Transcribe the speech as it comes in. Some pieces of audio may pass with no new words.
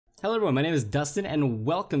Hello everyone, my name is Dustin and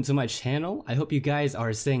welcome to my channel. I hope you guys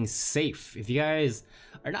are staying safe. If you guys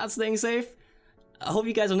are not staying safe, I hope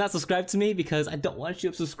you guys are not subscribed to me because I don't want you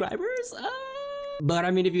up subscribers. But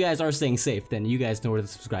I mean, if you guys are staying safe, then you guys know where the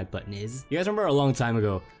subscribe button is. You guys remember a long time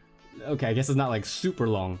ago, okay, I guess it's not like super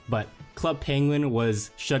long, but Club Penguin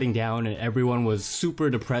was shutting down and everyone was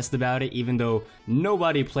super depressed about it even though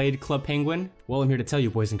nobody played Club Penguin. Well, I'm here to tell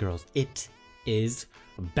you boys and girls, it is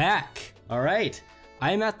back. Alright.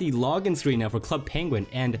 I am at the login screen now for Club Penguin,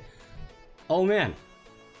 and oh man,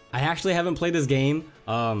 I actually haven't played this game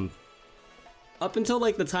up until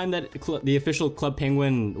like the time that the official Club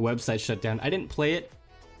Penguin website shut down. I didn't play it,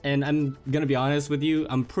 and I'm gonna be honest with you,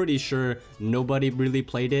 I'm pretty sure nobody really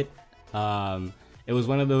played it. It was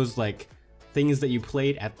one of those like things that you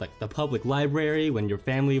played at like the public library when your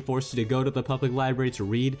family forced you to go to the public library to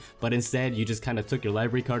read, but instead you just kind of took your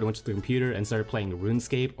library card and went to the computer and started playing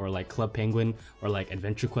RuneScape or like Club Penguin or like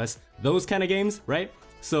Adventure Quest, those kind of games, right?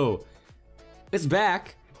 So it's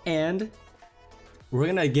back and we're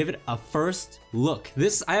gonna give it a first look.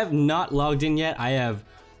 This, I have not logged in yet. I have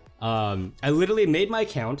I literally made my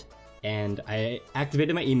account and I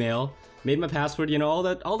activated my email, made my password, you know,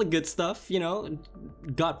 all the good stuff, you know,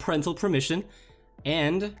 got parental permission,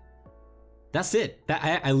 and that's it.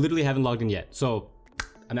 I literally haven't logged in yet, so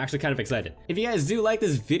I'm actually kind of excited. If you guys do like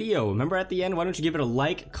this video, remember at the end, why don't you give it a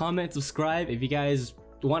like, comment, subscribe. If you guys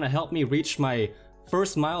want to help me reach my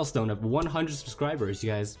first milestone of 100 subscribers, you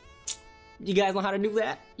guys know how to do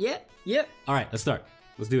that? Yeah. All right, let's start.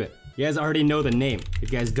 Let's do it. You guys already know the name.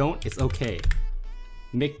 If you guys don't, it's okay.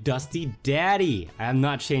 McDusty Daddy. I am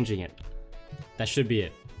not changing it. That should be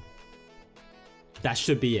it. That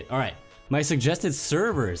should be it. Alright. My suggested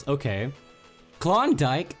servers. Okay.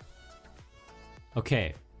 Klondike.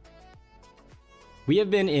 Okay. We have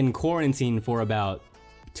been in quarantine for about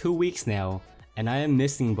 2 weeks now, and I am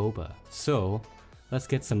missing boba. So, let's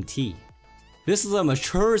get some tea. This is a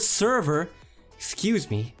mature server. Excuse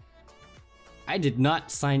me. I did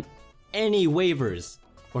not sign any waivers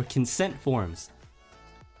or consent forms.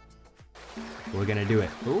 We're gonna do it.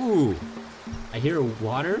 Ooh. I hear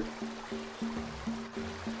water.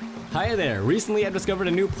 Hi there. Recently I've discovered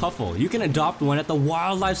a new Puffle. You can adopt one at the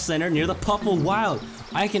Wildlife Center near the Puffle Wild.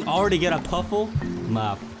 I can already get a Puffle.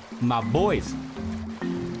 My boys.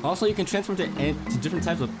 Also, you can transform to different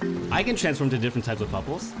types of... I can transform to different types of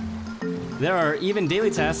Puffles. There are even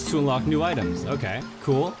daily tasks to unlock new items. Okay,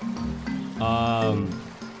 cool.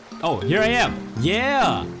 Oh, here I am.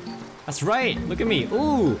 Yeah! That's right, look at me.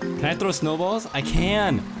 Ooh, can I throw snowballs? I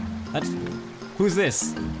can. That's... Who's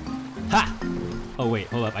this? Ha! Oh wait,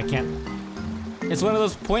 hold up, I can't. It's one of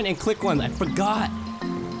those point and click ones, I forgot.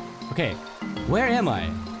 Okay, where am I?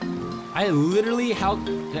 I literally, how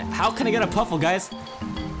can I get a Puffle, guys?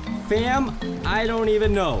 Fam, I don't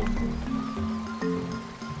even know.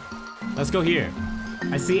 Let's go here.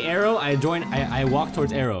 I see arrow, I walk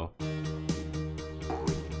towards arrow.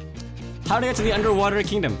 How to get to the underwater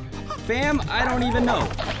kingdom? Fam, I don't even know.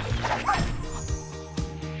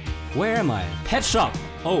 Where am I? Pet shop.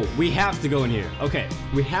 Oh, we have to go in here. Okay,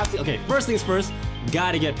 we have to. Okay, first things first,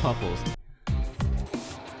 gotta get Puffles.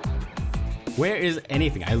 Where is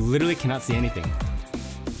anything? I literally cannot see anything.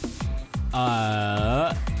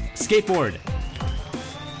 Skateboard.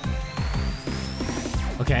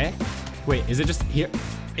 Okay. Wait, is it just here?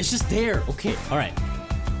 It's just there. Okay, all right.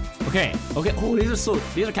 Okay. Oh,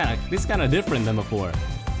 these are kind of different than before.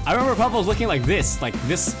 I remember Puffles looking like this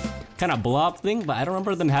kind of blob thing, but I don't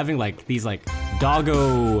remember them having like these like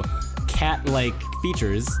doggo cat-like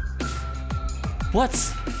features. What?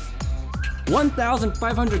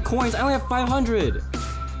 1,500 coins? I only have 500.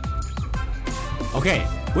 Okay,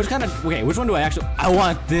 which one do I actually? I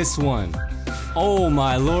want this one. Oh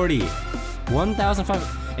my lordy.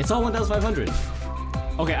 1,500. It's all 1,500.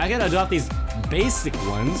 Okay, I gotta adopt these basic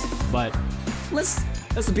ones, but let's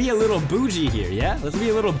be a little bougie here, yeah? Let's be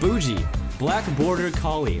a little bougie. Black Border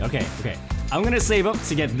Collie. Okay. I'm gonna save up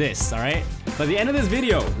to get this, alright? By the end of this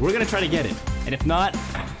video, we're gonna try to get it. And if not,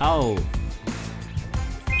 I'll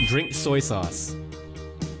drink soy sauce.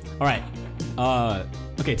 Alright.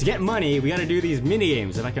 Okay, to get money, we gotta do these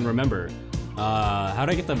minigames, if I can remember. How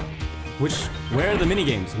do I get them? Where are the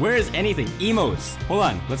minigames? Where is anything? Emotes. Hold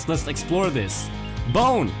on, let's explore this.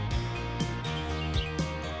 Bone.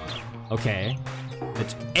 Okay.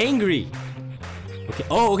 It's angry. Okay.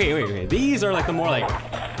 Oh, okay. Wait. These are like the more like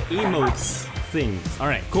emotes things. All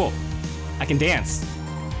right. Cool. I can dance.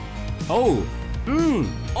 Oh.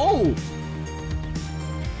 Oh.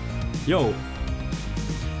 Yo.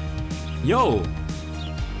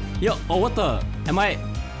 Oh, what the? Am I?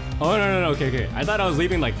 Oh no. Okay. I thought I was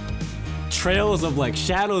leaving like trails of like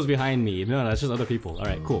shadows behind me. No, that's just other people. All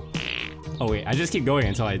right, cool. Oh wait, I just keep going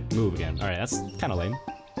until I move again. All right, that's kind of lame.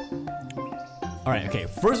 All right, okay.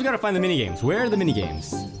 First, we gotta find the mini games. Where are the mini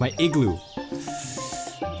games? My igloo.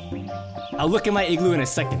 I'll look at my igloo in a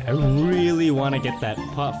second. I really want to get that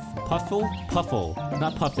puffle,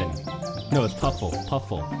 not puffin. No, it's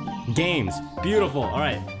puffle. Games, beautiful. All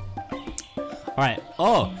right.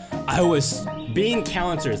 Oh, I was being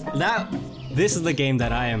counters. This is the game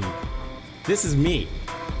that I am. This is me.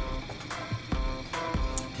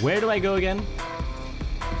 Where do I go again?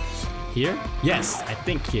 Here? Yes, I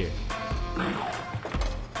think here.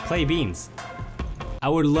 Play beans. I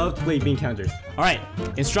would love to play bean counters. Alright,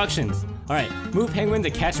 instructions. Alright, move penguin to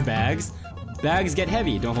catch bags. Bags get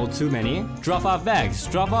heavy, don't hold too many. Drop off bags.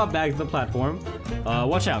 Drop off bags to the platform.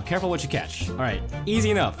 Watch out, careful what you catch. Alright, easy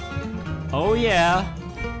enough. Oh yeah.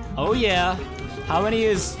 Oh yeah. How many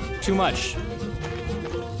is too much?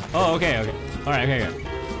 Oh, okay. Alright, okay.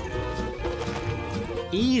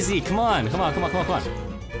 Easy, come on. Isn't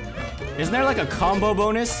there like a combo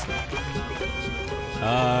bonus?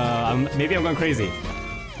 Maybe I'm going crazy.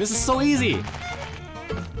 This is so easy.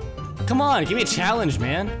 Come on, give me a challenge,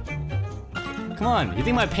 man. Come on, you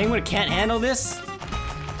think my penguin can't handle this?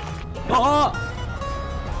 Oh!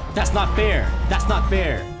 That's not fair.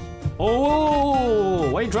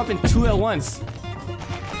 Oh, why are you dropping 2 at once?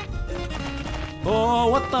 Oh,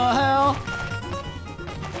 what the hell?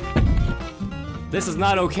 This is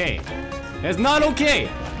not okay. It's not okay.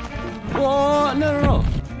 Oh, no.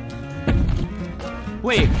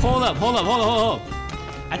 Wait, hold up.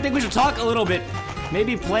 I think we should talk a little bit.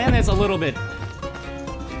 Maybe plan this a little bit.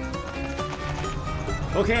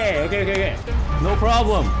 Okay. No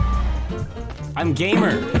problem. I'm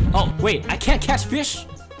gamer. Oh, wait, I can't catch fish?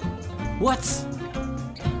 What?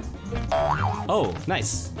 Oh,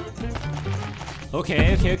 nice.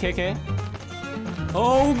 Okay.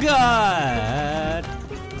 Oh god.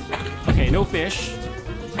 Okay, no fish.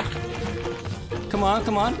 Come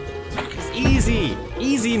on. It's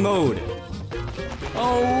easy mode.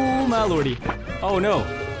 Oh my lordy. Oh no.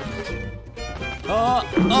 Oh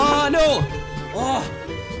no. Oh.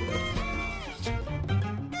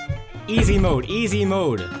 Easy mode.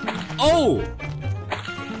 Oh.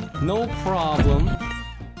 No problem.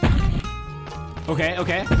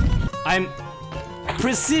 Okay. I'm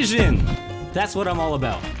precision. That's what I'm all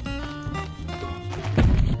about.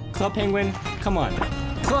 Club Penguin, come on.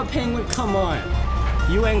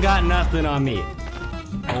 You ain't got nothing on me.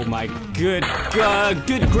 Oh my good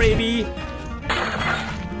gravy.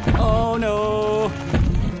 Oh no.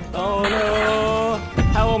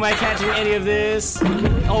 How am I catching any of this?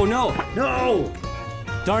 Oh no.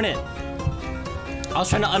 Darn it. I was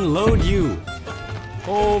trying to unload you.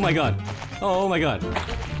 Oh my god.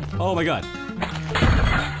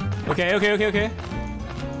 Okay.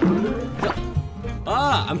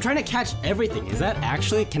 I'm trying to catch everything. Is that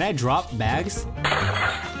actually, can I drop bags?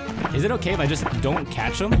 Is it okay if I just don't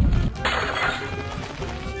catch them?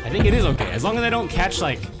 I think it is okay, as long as I don't catch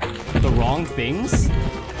like the wrong things.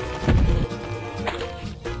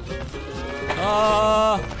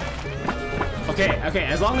 Okay,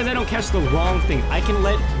 as long as I don't catch the wrong thing, I can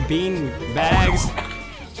let bean bags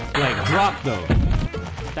like drop though.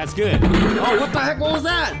 That's good. Oh, what the heck, what was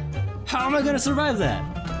that? How am I gonna survive that?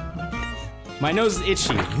 My nose is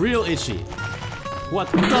itchy, real itchy. What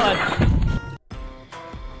the?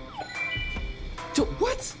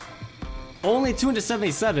 What? Only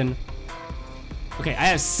 277? Okay, I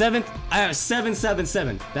have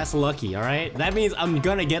 777. That's lucky, alright? That means I'm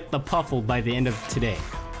gonna get the Puffle by the end of today.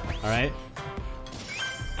 Alright?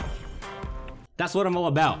 That's what I'm all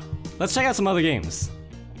about. Let's check out some other games.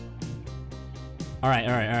 Alright.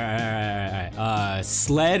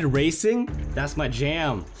 Sled racing? That's my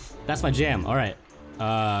jam. Alright. Do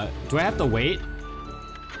I have to wait?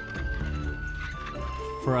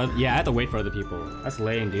 Yeah, I have to wait for other people. That's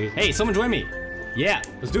lame, dude. Hey, someone join me. Yeah,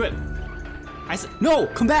 let's do it. No,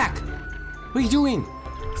 come back. What are you doing?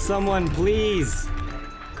 Someone, please.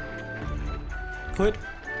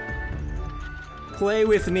 Play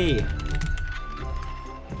with me.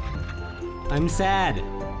 I'm sad.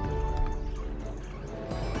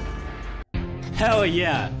 Hell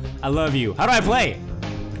yeah. I love you. How do I play?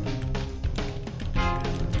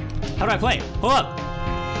 Hold up.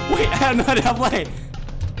 Wait, I don't know how to play.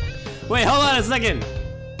 Wait, hold on a second.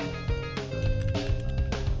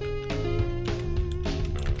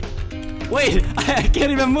 Wait, I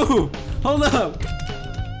can't even move. Hold up.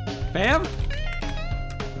 Fam?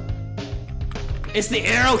 It's the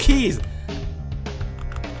arrow keys.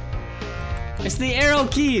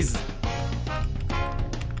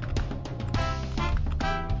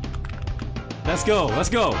 Let's go, let's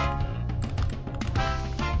go.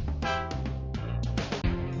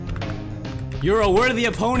 You're a worthy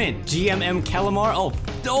opponent, GMM Calamar.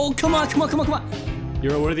 Oh, come on, come on, come on, come on.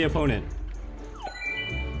 You're a worthy opponent.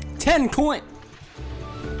 10 coin.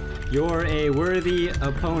 You're a worthy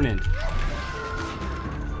opponent.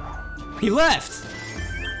 He left.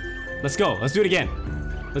 Let's go. Let's do it again.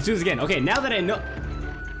 Let's do this again. Okay, now that I know.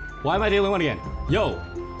 Why am I the only one again? Yo.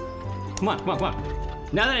 Come on, come on, come on.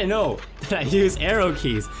 Now that I know that I use arrow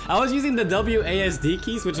keys, I was using the WASD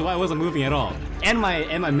keys, which is why I wasn't moving at all. And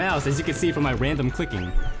my mouse, as you can see from my random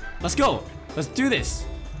clicking. Let's go. Let's do this.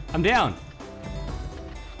 I'm down.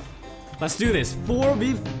 Let's do this.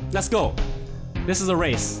 4v. Let's go. This is a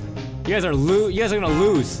race. You guys are gonna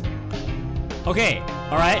lose. Okay.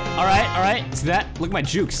 All right. All right. All right. See that? Look at my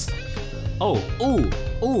jukes. Oh. Ooh.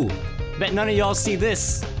 Ooh. Bet none of y'all see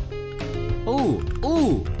this. Ooh.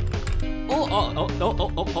 Ooh. Oh,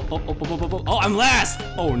 I'm last!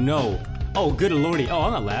 Oh no. Oh, good lordy. Oh,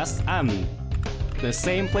 I'm not last. I'm the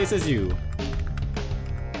same place as you.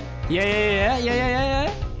 Yeah.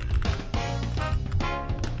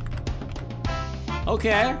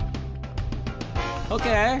 Okay.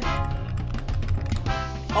 Okay.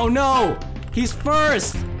 Oh no! He's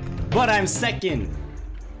first! But I'm second.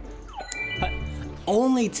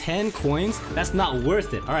 Only 10 coins? That's not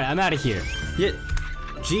worth it. Alright, I'm out of here. Yeah.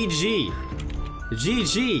 GG.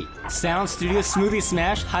 GG. Sound Studio, Smoothie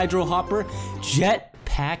Smash, Hydro Hopper,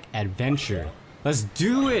 Jetpack Adventure. Let's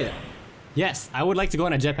do it. Yes, I would like to go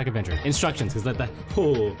on a jetpack adventure. Instructions, because that.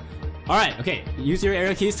 Oh. Alright, okay. Use your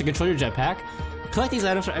arrow keys to control your jetpack. Collect these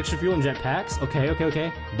items for extra fuel and jetpacks.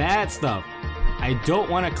 Okay. Bad stuff. I don't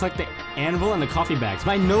want to collect the anvil and the coffee bags.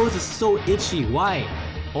 My nose is so itchy. Why?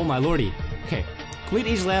 Oh my lordy. Okay. Complete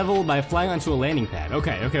each level by flying onto a landing pad.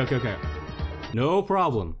 Okay. No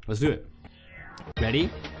problem. Let's do it. Ready?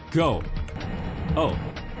 Go. Oh.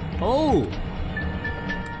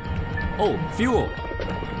 Fuel.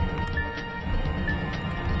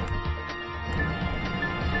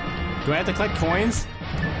 Do I have to collect coins?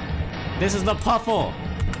 This is the Puffle.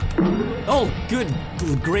 Oh, good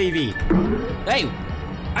gravy. Hey,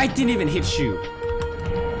 I didn't even hit you.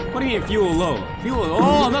 What do you mean fuel low? Fuel low.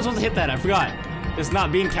 Oh, I'm not supposed to hit that. I forgot. It's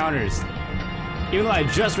not bean counters. Even though I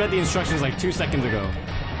just read the instructions like 2 seconds ago.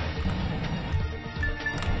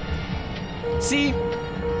 See?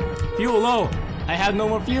 Fuel low. I have no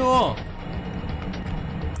more fuel.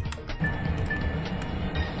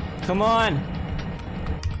 Come on.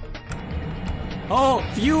 Oh,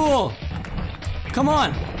 fuel. Come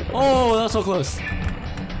on. Oh, that was so close.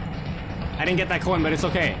 I didn't get that coin, but it's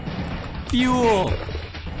okay. Fuel.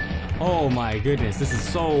 Oh my goodness, this is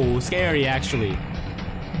so scary actually.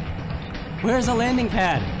 Where's the landing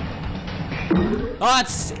pad? Oh, I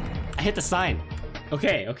hit the sign.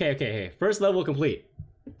 Okay. First level complete.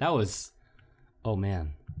 That was, oh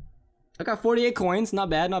man. I got 48 coins, not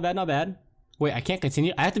bad. Wait, I can't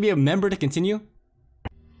continue? I have to be a member to continue?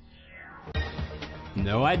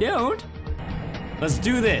 No, I don't. Let's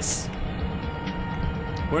do this.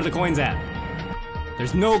 Where are the coins at?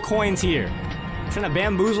 There's no coins here. Trying to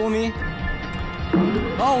bamboozle me?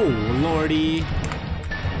 Oh, lordy.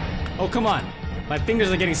 Oh, come on. My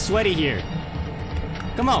fingers are getting sweaty here.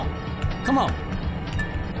 Come on.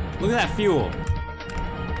 Look at that fuel.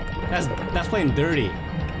 That's playing dirty.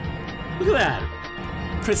 Look at that.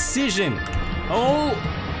 Precision. Oh.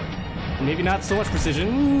 Maybe not so much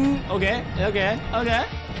precision. Okay.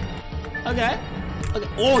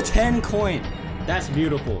 Oh, 10 coin. That's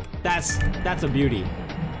beautiful. That's a beauty.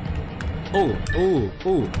 Oh.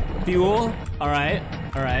 Fuel. All right.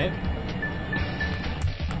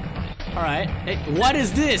 Hey, what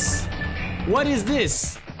is this?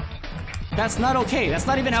 That's not okay. That's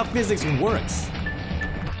not even how physics works.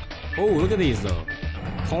 Oh, look at these though.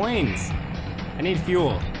 Coins. I need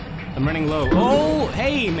fuel. I'm running low. Oh,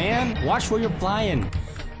 hey man. Watch where you're flying.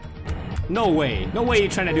 No way you're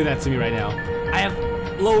trying to do that to me right now. I have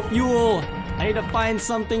low fuel. I need to find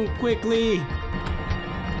something quickly.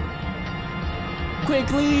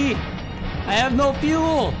 I have no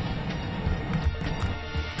fuel.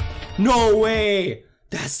 No way.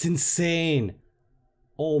 That's insane.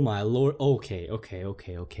 Oh my lord. Okay.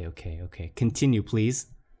 Continue, please.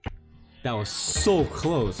 That was so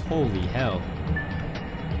close. Holy hell.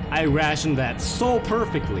 I rationed that so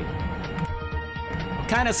perfectly.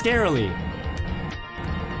 Kinda scarily.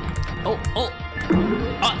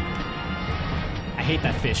 I hate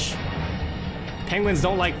that fish. Penguins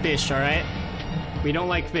don't like fish, alright? We don't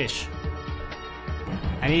like fish.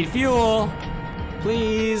 I need fuel.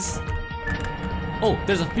 Please. Oh,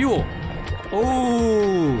 there's a fuel.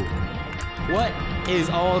 Oh. What? is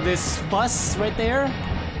all this fuss right there?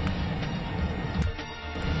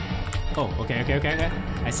 Oh, okay.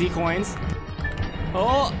 I see coins.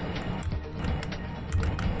 Oh!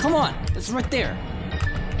 Come on! It's right there!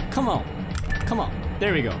 Come on!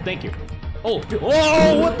 There we go, thank you. Oh!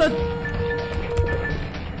 What the?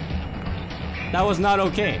 That was not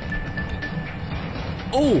okay.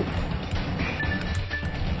 Oh!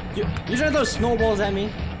 You trying to throw snowballs at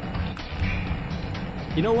me?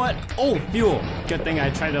 You know what? Oh, fuel! Good thing I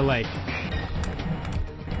tried to like...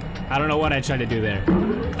 I don't know what I tried to do there.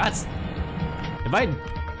 That's... If I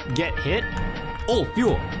get hit... Oh,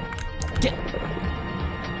 fuel! Get...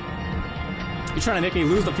 You're trying to make me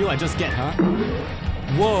lose the fuel I just get, huh?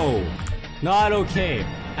 Whoa! Not okay.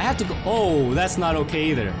 I have to go... Oh, that's not okay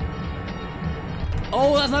either.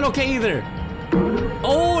 Oh, that's not okay either!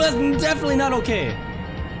 Oh, that's definitely not okay!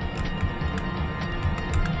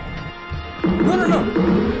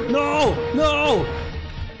 No!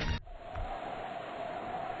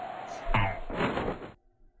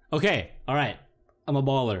 Okay, alright. I'm a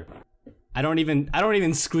baller. I don't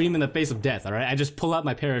even scream in the face of death, alright? I just pull out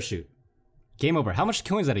my parachute. Game over. How much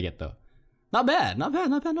coins did I get though? Not bad.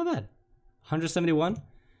 171?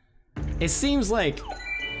 It seems like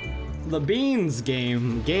the beans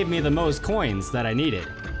game gave me the most coins that I needed.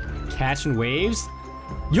 Catching waves?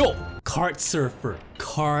 Yo! Kart surfer.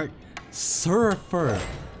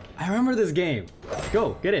 I remember this game.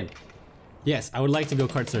 Go, get in. Yes, I would like to go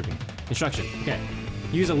kart surfing. Instruction, okay.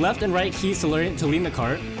 Use the left and right keys to lean the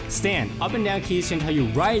cart. Stand, up and down keys change how you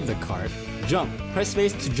ride the cart. Jump, press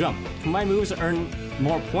space to jump. Combine moves to earn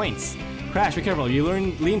more points. Crash, be careful, you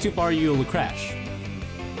lean too far, you'll crash.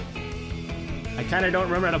 I kinda don't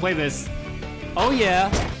remember how to play this. Oh yeah.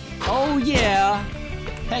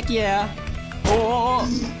 Heck yeah. Oh.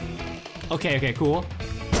 Okay, cool.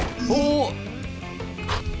 Oh!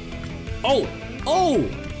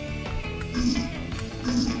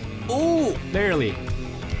 Barely.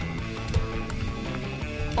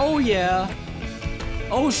 Oh yeah.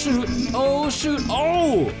 Oh shoot. Oh!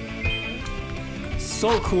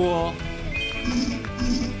 So cool.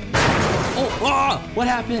 Oh, what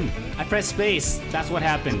happened? I pressed space. That's what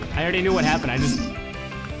happened. I already knew what happened. I just...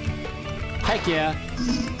 Heck yeah.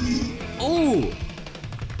 Oh!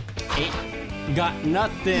 Ain't got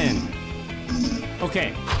nothing.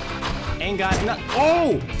 Okay. Ain't got nothing.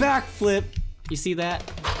 Oh! Backflip! You see that?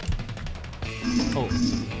 Oh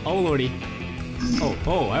lordy.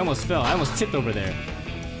 Oh, I almost fell. I almost tipped over there.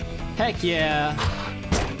 Heck yeah.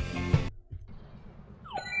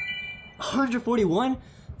 141?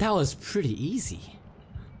 That was pretty easy.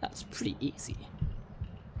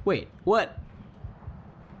 Wait, what?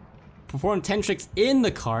 Perform 10 tricks in the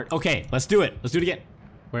cart. Okay, let's do it. Let's do it again.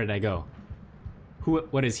 Where did I go?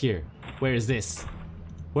 What is here? Where is this?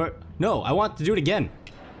 Where? No, I want to do it again.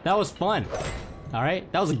 That was fun. All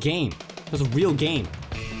right, that was a game. That was a real game.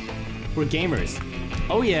 We're gamers.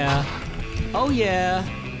 Oh yeah.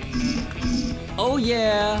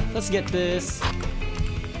 Let's get this.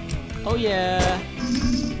 Oh yeah.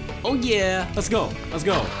 Let's go.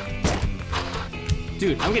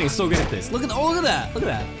 Dude, I'm getting so good at this. Look at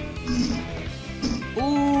that.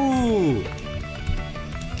 Ooh.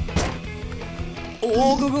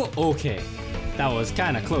 Oh, go. Okay. That was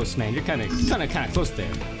kind of close, man. You're kind of close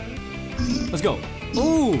there. Let's go.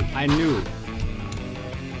 Ooh, I knew.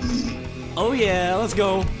 Oh yeah, let's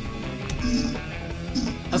go.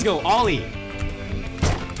 Ollie.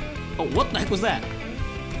 Oh, what the heck was that?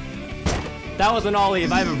 That was an ollie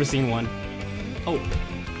if I've ever seen one. Oh.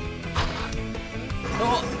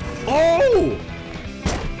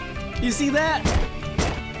 You see that?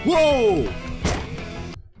 Whoa.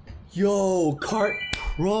 Yo, Kart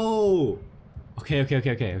Pro.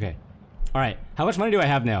 Okay. All right, how much money do I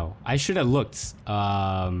have now? I should have looked.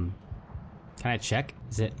 Can I check?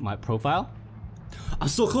 Is it my profile? I'm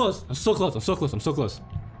so close. Let's throw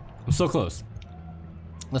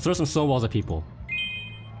some snowballs at people.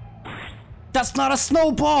 That's not a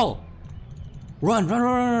snowball! Run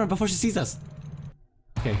before she sees us.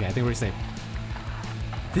 Okay, I think we're safe.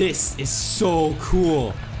 This is so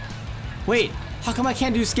cool. Wait, how come I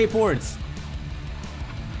can't do skateboards?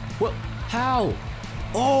 What? How?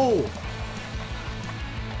 Oh!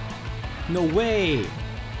 No way!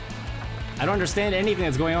 I don't understand anything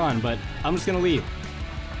that's going on, but I'm just gonna leave.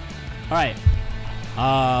 Alright.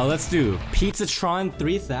 Let's do Pizzatron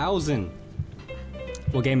 3000.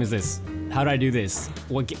 What game is this? How do I do this?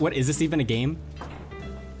 What is this even a game?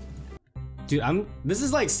 Dude, this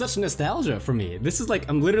is like such nostalgia for me. This is like,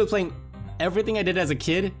 I'm literally playing everything I did as a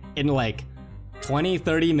kid in like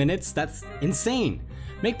 20-30 minutes. That's insane.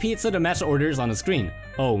 Make pizza to match the orders on the screen.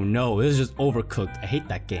 Oh no, this is just Overcooked. I hate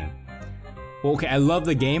that game. Well, okay, I love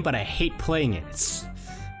the game, but I hate playing it. It's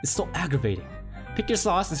so aggravating. Pick your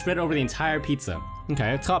sauce and spread it over the entire pizza.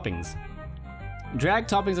 Okay, toppings. Drag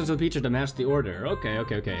toppings into the pizza to match the order.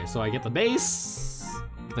 Okay. So I get the base,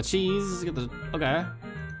 get the cheese, get the... Okay.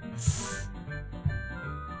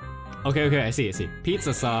 Okay, I see.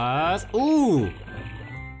 Pizza sauce. Ooh!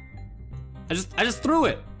 I just threw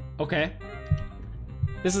it. Okay.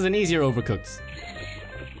 This is an easier Overcooked.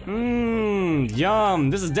 Yum.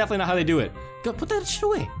 This is definitely not how they do it. Go, put that shit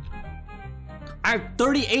away. I have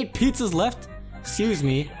 38 pizzas left. Excuse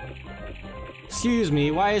me,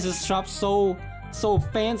 why is this shop so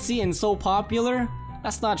fancy and so popular?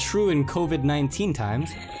 That's not true in COVID-19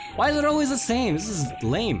 times. Why is it always the same? This is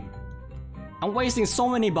lame. I'm wasting so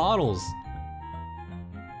many bottles.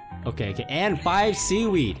 Okay, and 5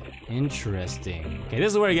 seaweed. Interesting. Okay,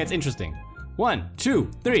 this is where it gets interesting. 1,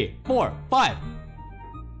 2, 3, 4, 5.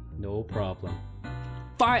 No problem.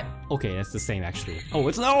 5. Okay, that's the same actually. Oh,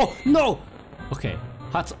 it's no. Okay,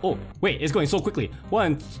 hot. Oh, wait, it's going so quickly.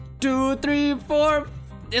 1, 2, 3, 4.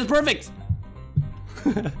 It's perfect.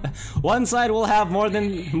 One side will have more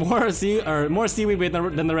seaweed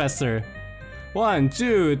than the rest, sir. 1,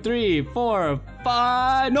 2, 3, 4,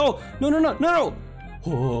 5. No.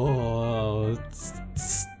 Oh,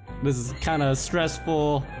 this is kind of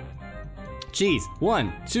stressful. Cheese.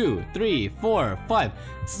 1, 2, 3, 4, 5.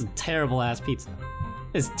 This is a terrible ass pizza.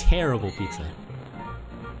 This is terrible pizza.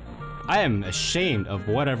 I am ashamed of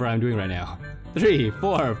whatever I'm doing right now. 3,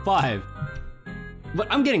 4, 5. But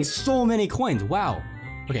I'm getting so many coins. Wow.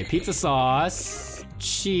 Okay, pizza sauce,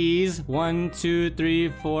 cheese. 1, 2, 3,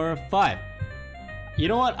 4, 5. You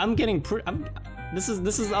know what? I'm getting this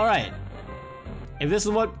is all right. If this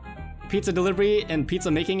is what pizza delivery and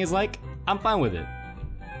pizza making is like, I'm fine with it.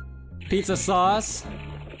 Pizza sauce.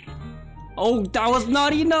 Oh, that was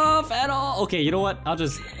not enough at all. Okay, you know what? I'll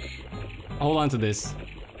just hold on to this.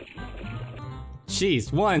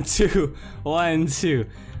 Cheese. 1, 2, 1, 2.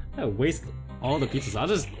 I waste all the pizzas. I'll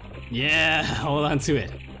just, yeah, hold on to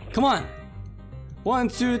it. Come on. 1,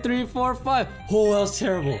 2, 3, 4, 5. Oh, that was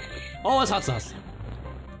terrible. Oh, it's hot sauce.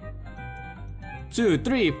 2,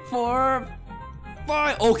 3, 4,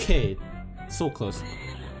 5. Okay, so close.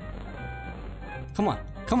 Come on.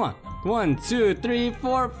 1, 2, 3,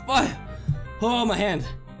 4, 5. Oh, my hand.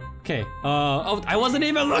 Okay. Oh, I wasn't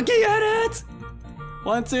even looking at it.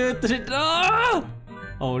 1, 2, 3.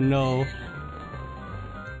 Oh no.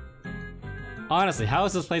 Honestly, how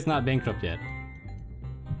is this place not bankrupt yet?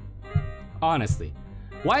 Honestly,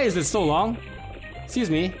 why is this so long? Excuse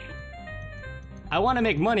me. I want to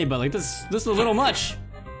make money, but like this is a little much.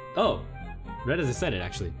 Oh, right as I said it,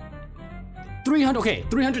 actually. 300. Okay,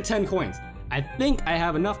 310 coins. I think I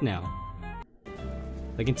have enough now.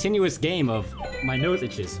 The continuous game of my nose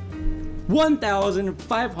itches.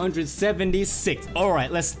 1,576. All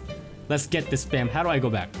right, let's get this, fam. How do I go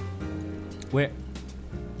back? Where?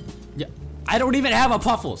 Yeah, I don't even have a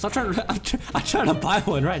Puffle. So I'm trying to buy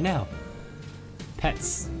one right now.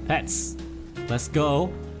 Pets. Let's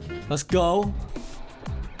go.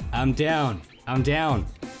 I'm down.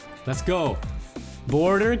 Let's go.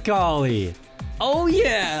 Border Collie. Oh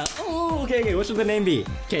yeah. Oh, okay. What should the name be?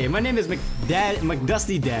 Okay, my name is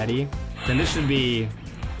McDusty Daddy. Then this should be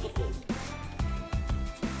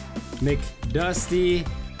McDusty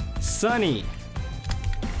Sunny.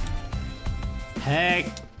 Heck,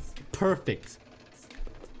 perfect.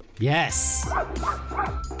 Yes.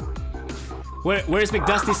 Where's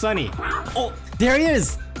McDusty Sunny? Oh, there he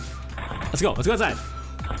is. Let's go outside.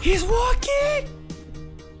 He's walking.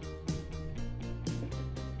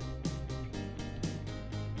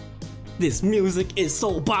 This music is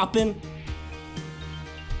so bopping.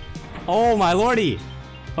 Oh my lordy.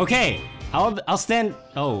 Okay, I'll stand.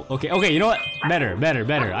 Oh, okay. You know what? Better.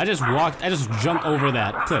 I just jumped over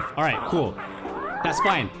that cliff. All right, cool. That's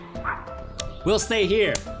fine. We'll stay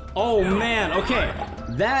here. Oh man. Okay.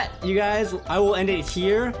 That, you guys, I will end it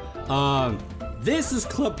here. This is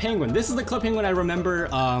Club Penguin. This is the Club Penguin I remember.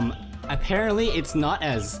 Apparently it's not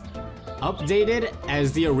as updated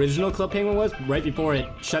as the original Club Penguin was right before it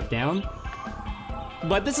shut down.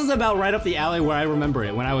 But this is about right up the alley where I remember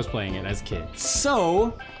it when I was playing it as a kid.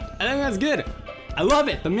 So, I think that's good. I love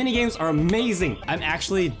it. The minigames are amazing. I'm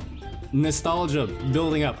actually nostalgia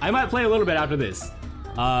building up. I might play a little bit after this.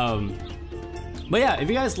 But yeah, if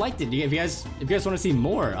you guys liked it, if you guys want to see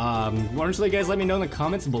more, why don't you guys let me know in the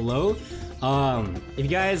comments below. If you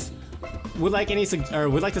guys would like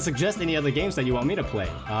to suggest any other games that you want me to play.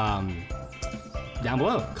 down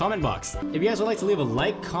below, comment box. If you guys would like to leave a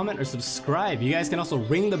like, comment, or subscribe, you guys can also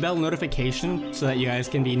ring the bell notification so that you guys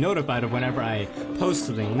can be notified of whenever I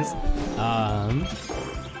post things.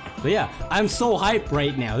 But yeah, I'm so hyped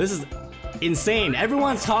right now. This is insane.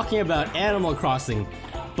 Everyone's talking about Animal Crossing,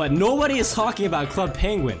 but nobody is talking about Club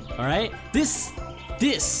Penguin, alright? This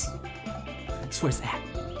is where it's at.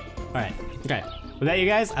 Alright, okay. With that, you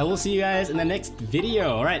guys, I will see you guys in the next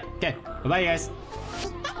video. Alright, okay. Bye-bye, you guys.